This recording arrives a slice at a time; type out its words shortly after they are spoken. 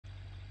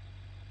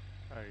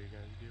How are you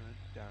guys doing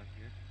down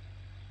here?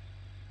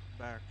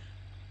 Back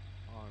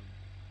on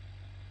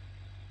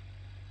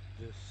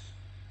this,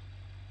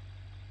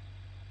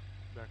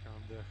 back on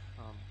this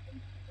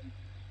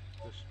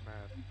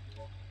map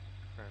here,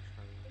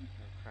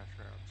 Crash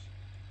Routes.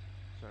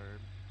 Sorry,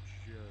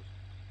 I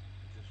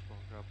just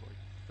woke up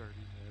like 30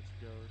 minutes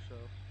ago or so,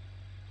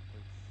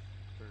 like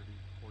 30,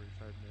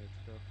 45 minutes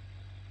ago.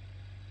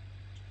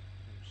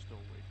 I'm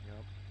still waking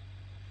up,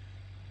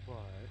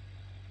 but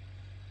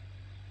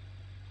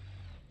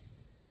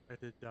I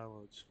did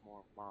download some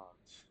more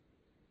mods.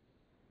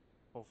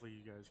 Hopefully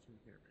you guys can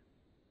hear me.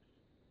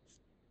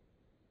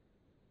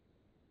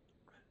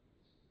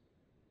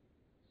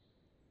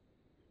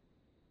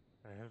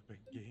 I have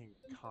been getting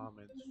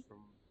comments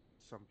from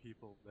some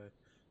people that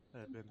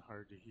have been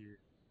hard to hear.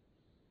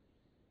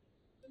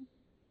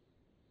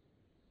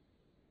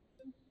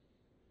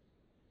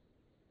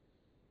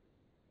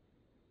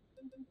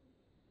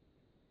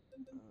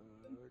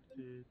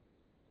 Did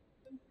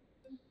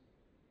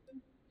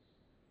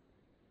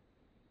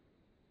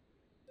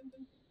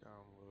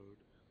download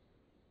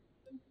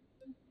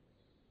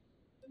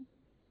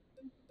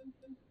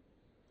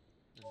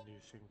a new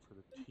thing for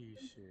the P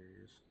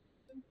series.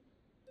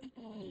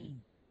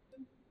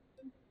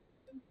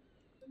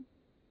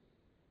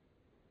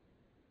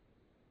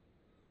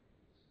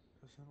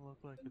 Doesn't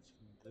look like it's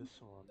in this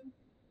one.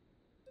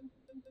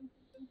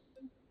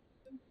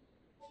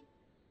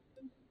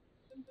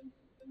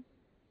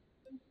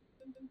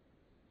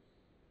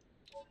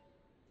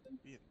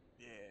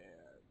 Yeah,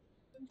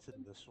 it's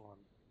in this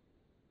one.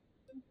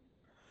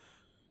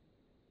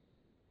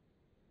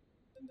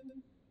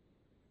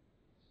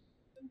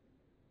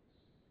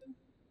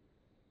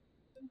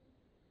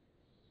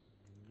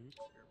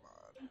 Nuclear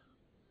mod.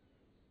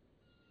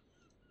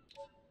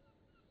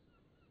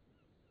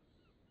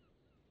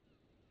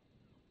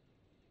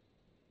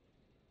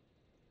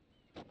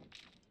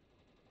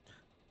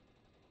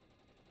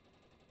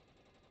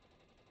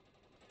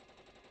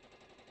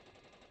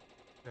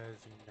 That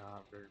is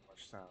not very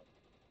much sound.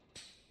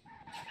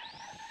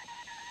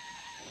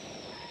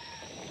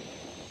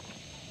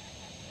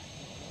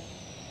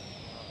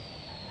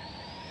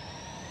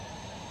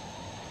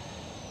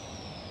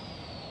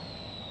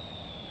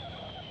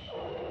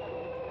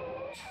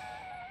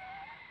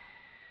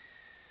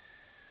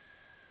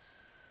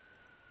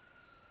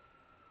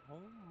 Oh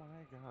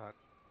my god.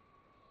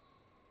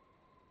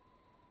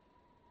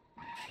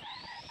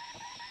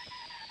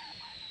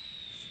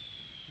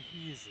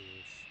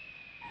 Jesus.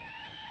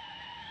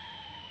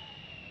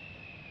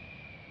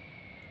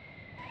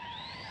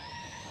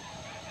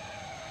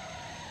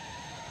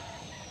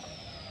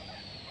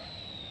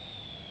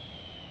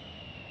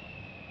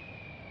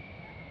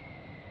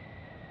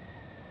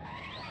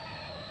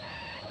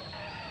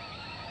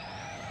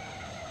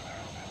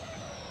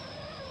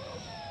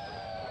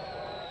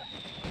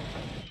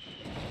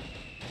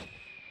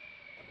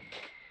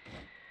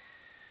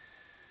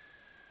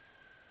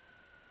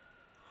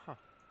 Huh.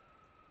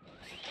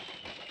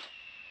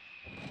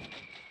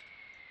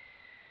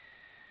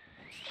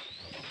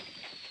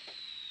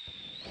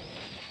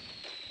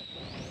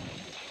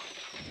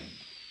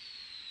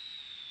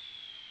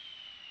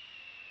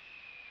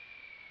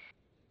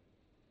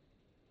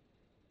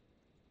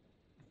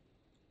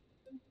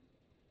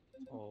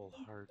 All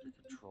hard to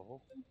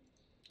control.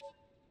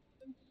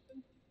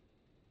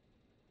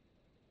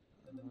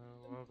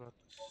 What about the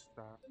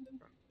stop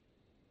button?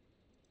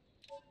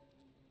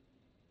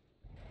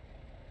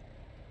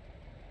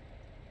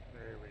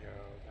 There we go.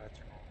 That's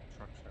a normal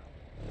truck sound.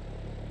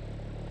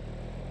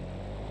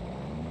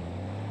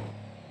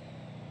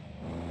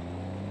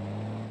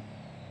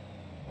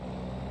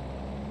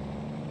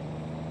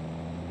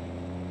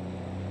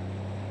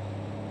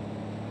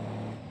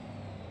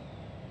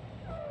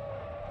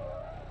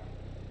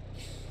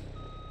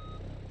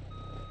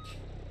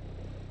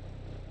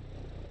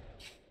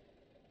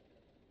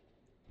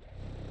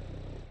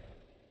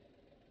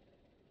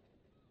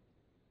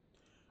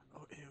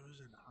 Oh, it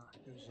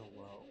was a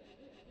low.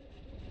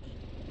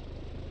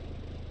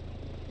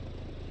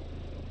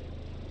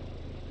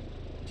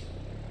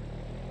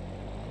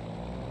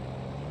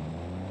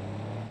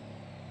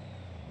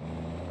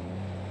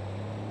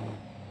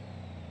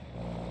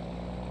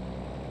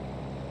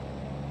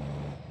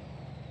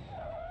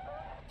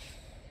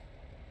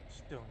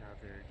 Still not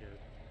very good.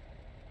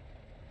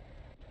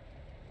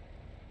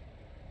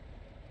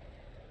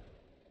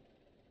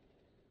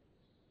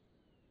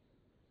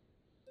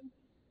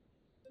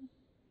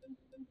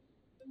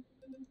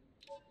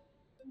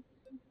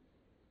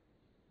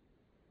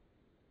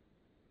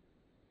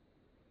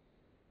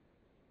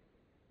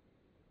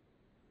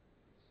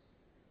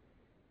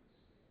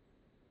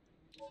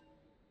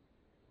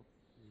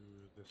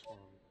 Ooh, this one.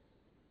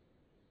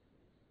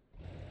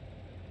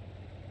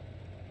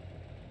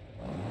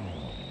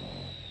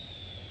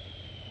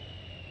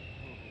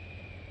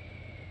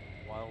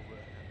 Wild and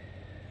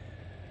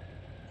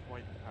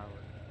quite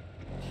empowered.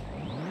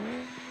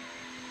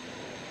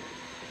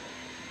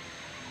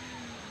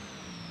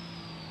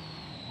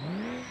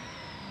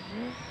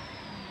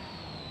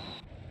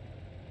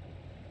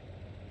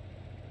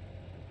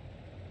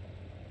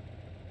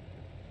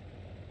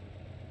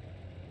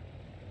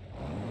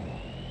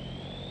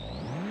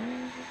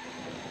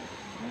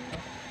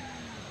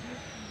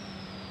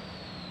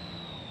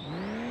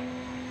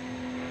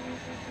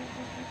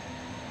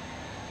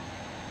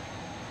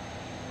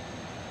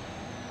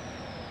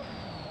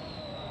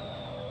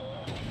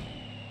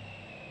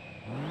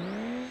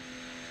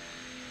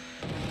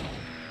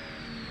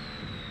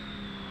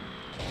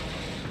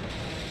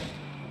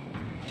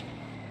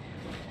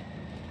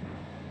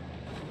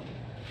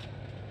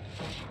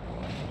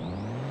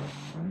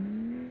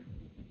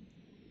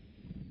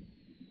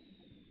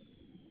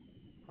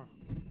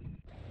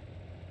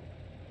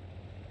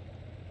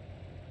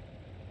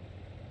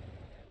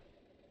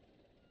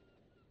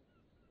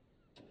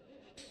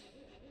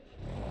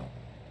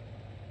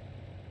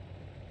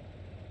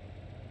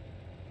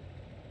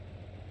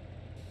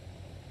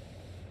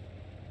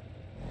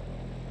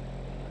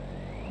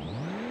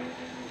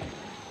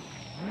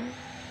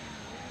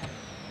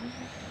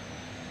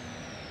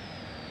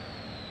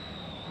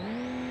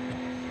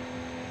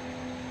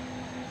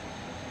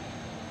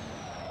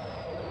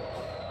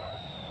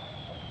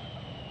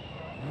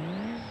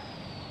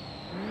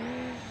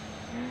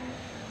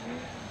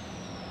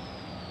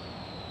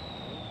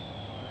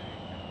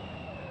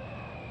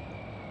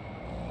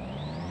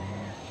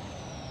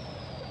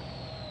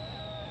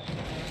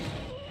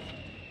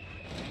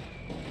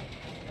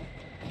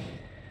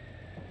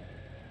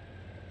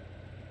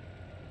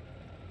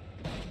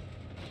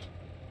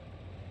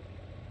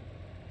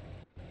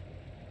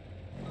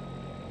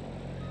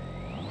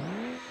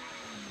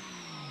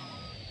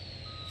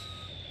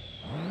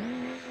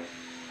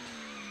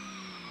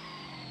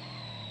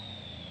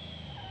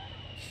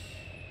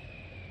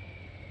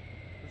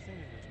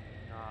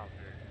 Ah,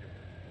 very good.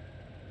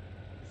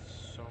 It's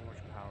so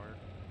much power.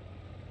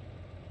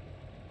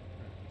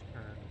 I'm gonna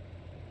turn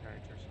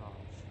nitrous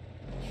off.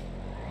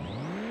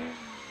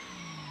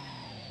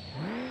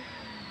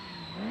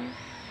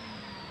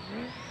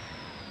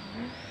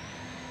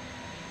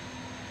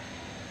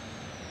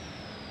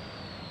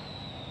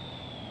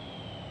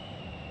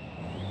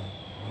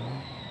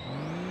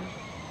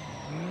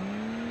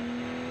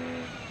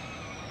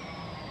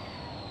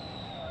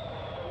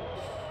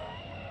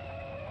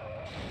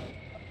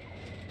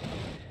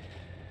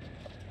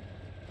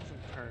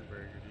 Doesn't turn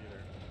very good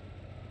either.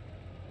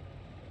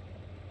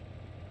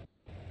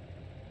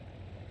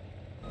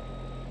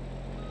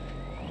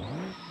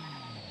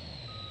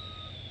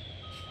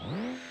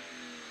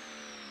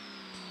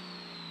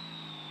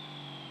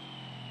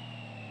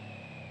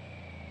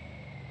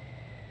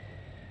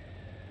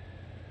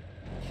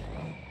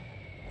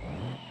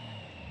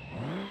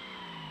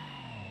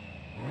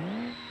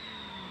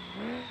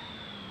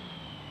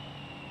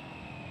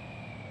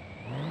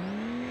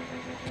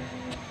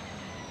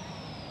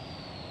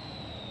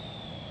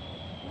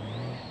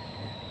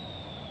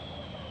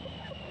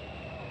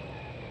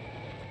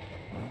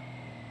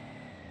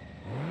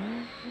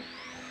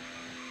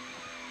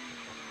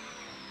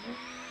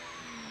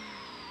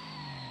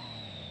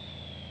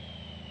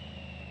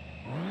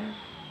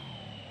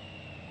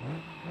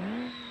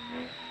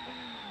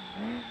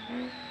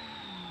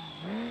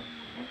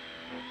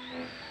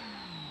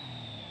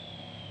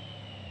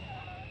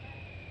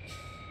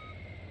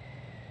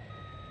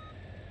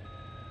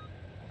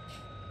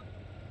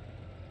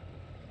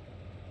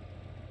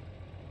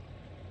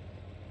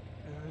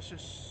 And there's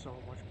just so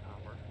much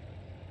power.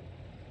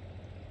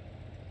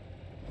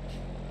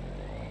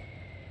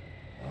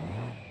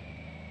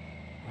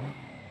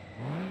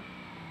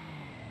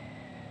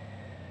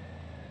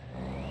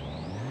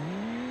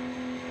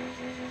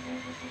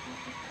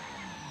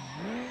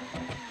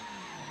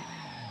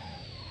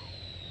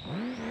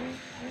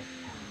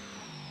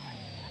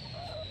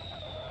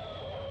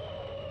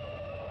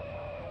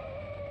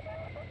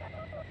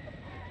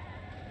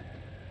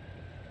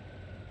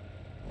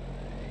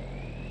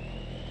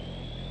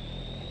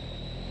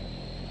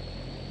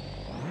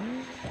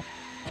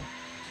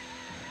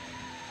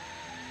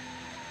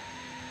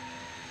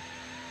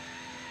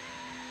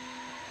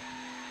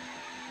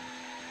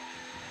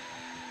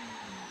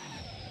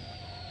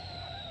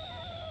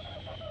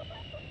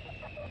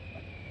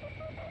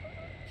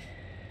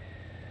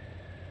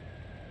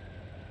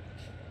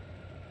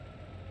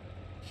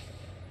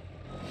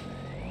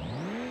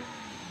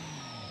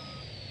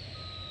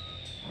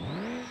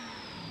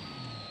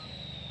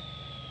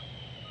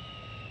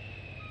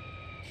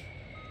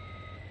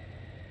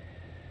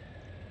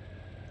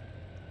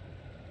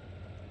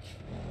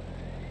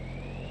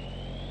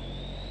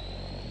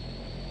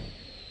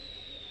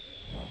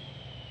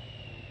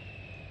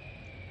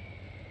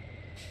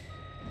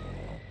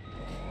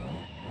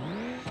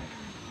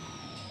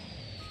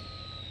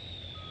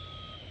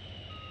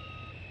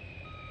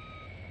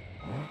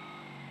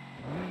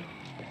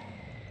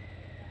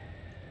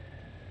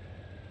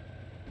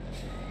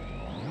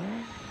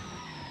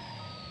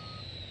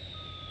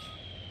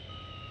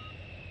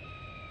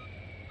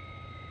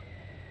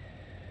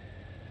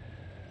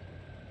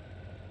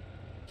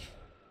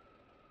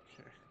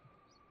 Okay.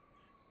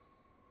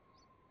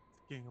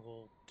 It's getting a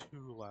little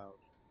too loud.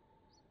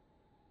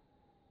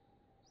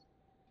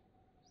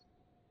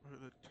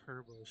 The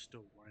turbo is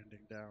still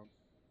winding down.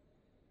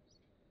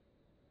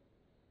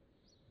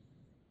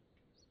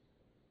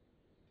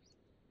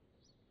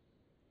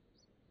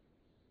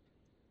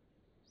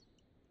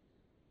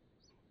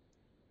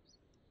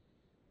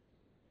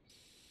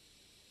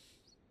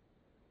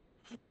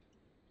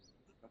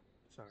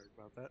 Sorry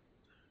about that.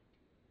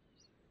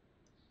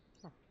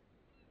 Huh.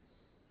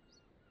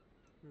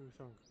 Who would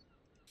thunk?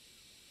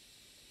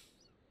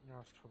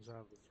 Exhaust comes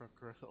out of the front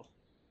grill.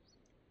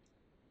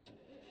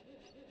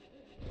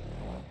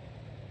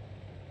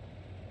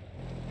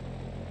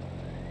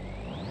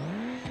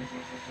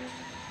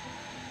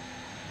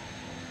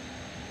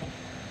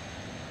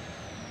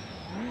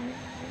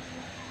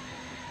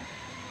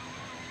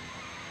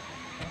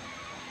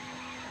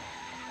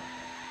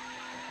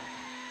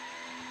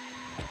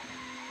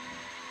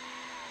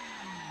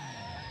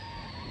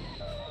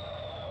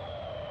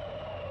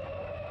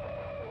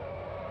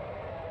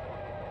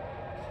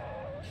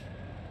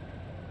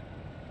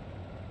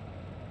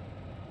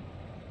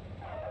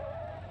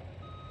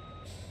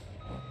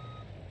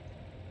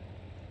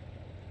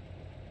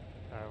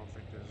 I don't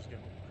think this is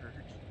gonna work.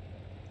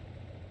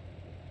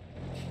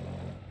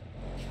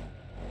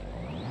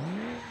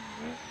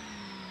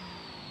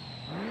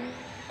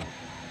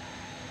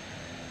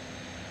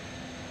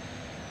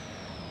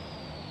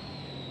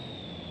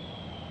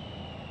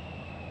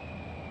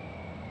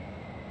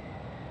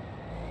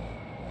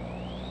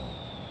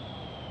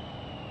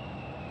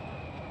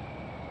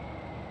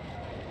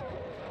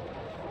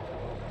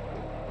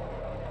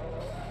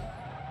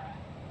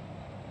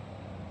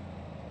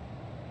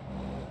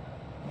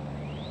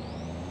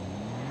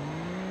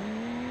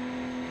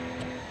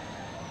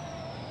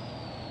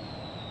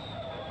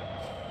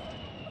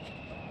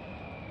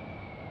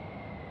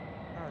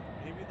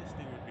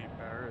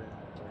 it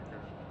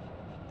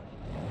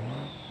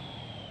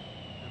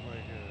in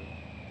like a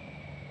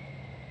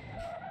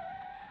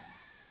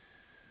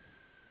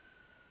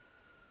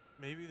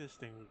maybe this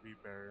thing would be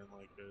better in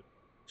like a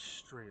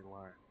straight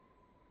line,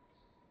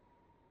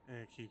 and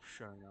it keeps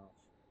shutting off.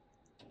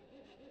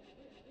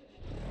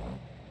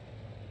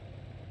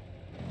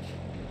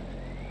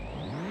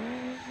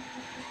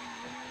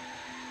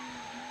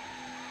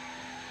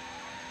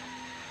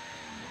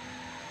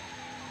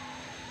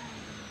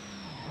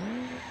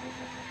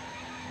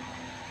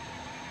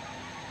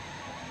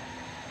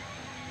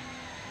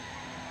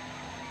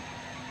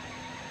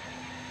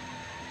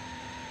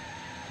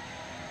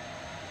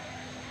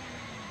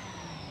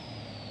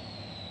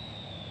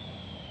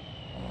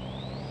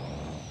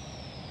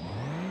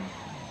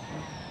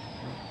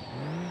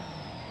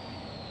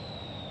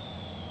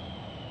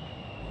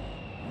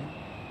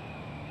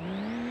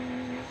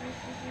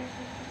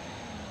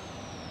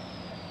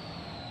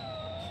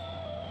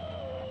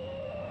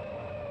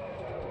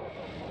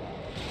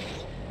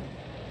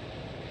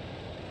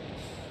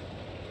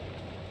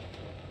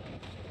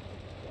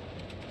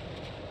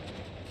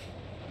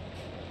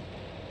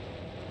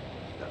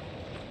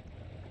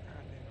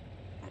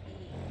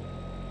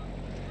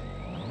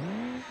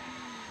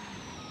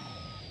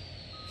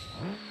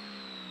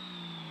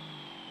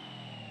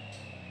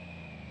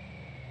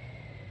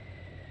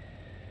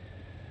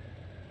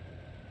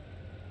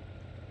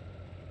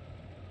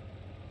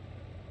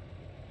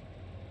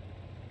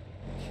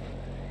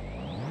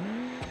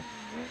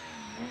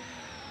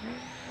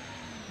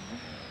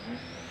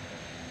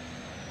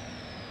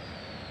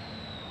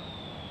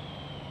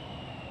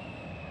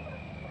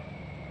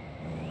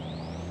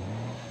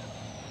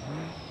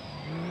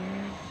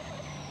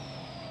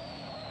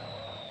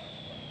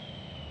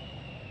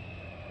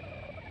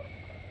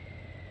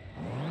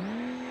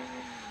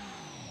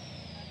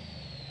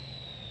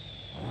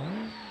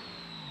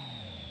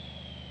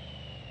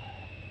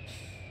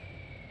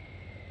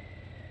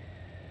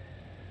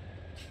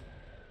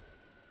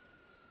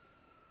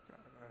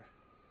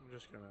 I'm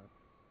just gonna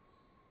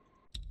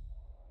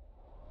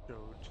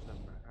go to the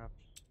map.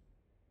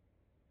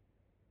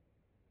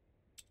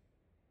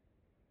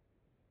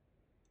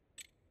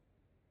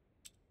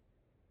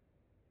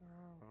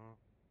 Oh,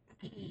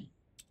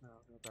 no,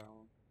 not that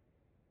one.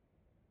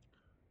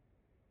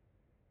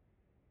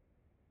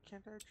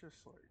 Can't I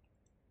just like?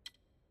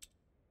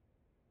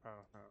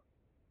 Oh no,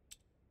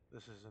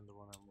 this isn't the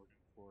one I'm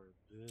looking for.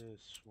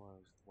 This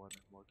was the one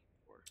I'm looking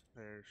for.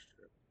 There's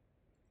strip.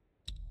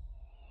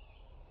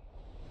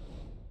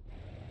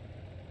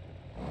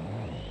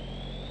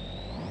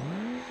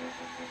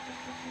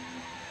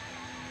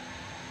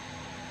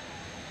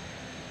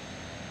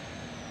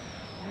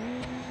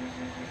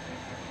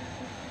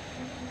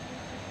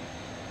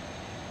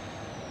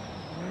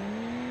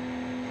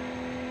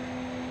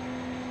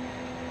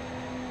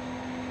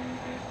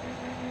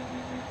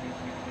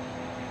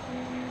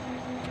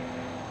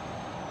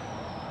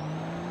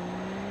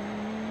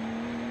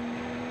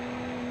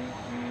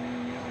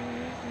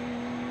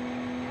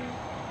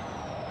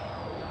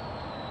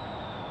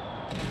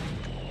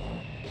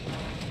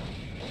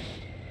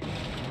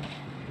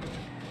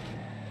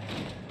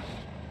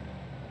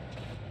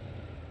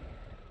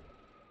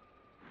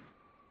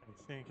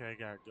 I think I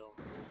got going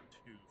a little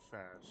too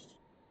fast.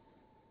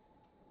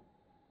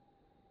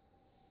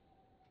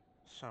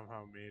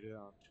 Somehow made it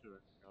onto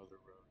another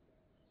road.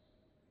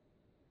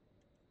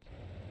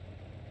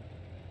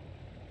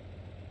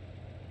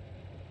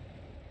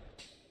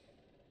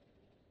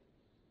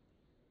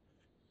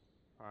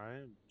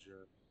 I am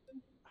just.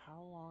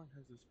 How long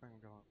has this been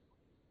going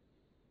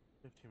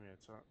for? 15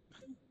 minutes up.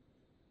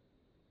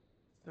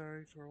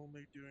 Sorry for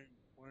only doing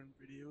one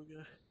video,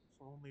 guys.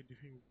 For only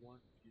doing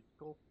one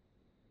vehicle.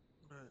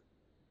 But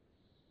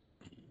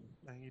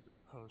I need to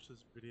post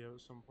this video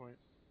at some point.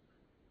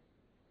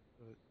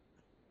 But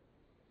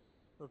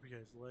hope you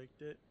guys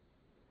liked it.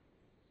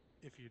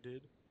 If you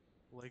did,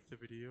 like the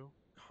video,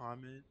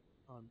 comment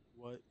on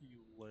what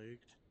you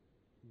liked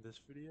in this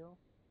video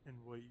and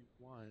what you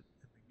want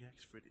in the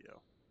next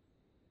video.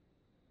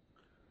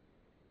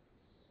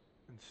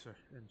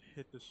 And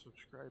hit the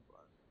subscribe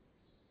button.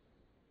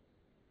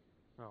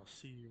 I'll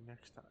see you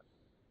next time.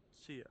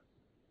 See ya.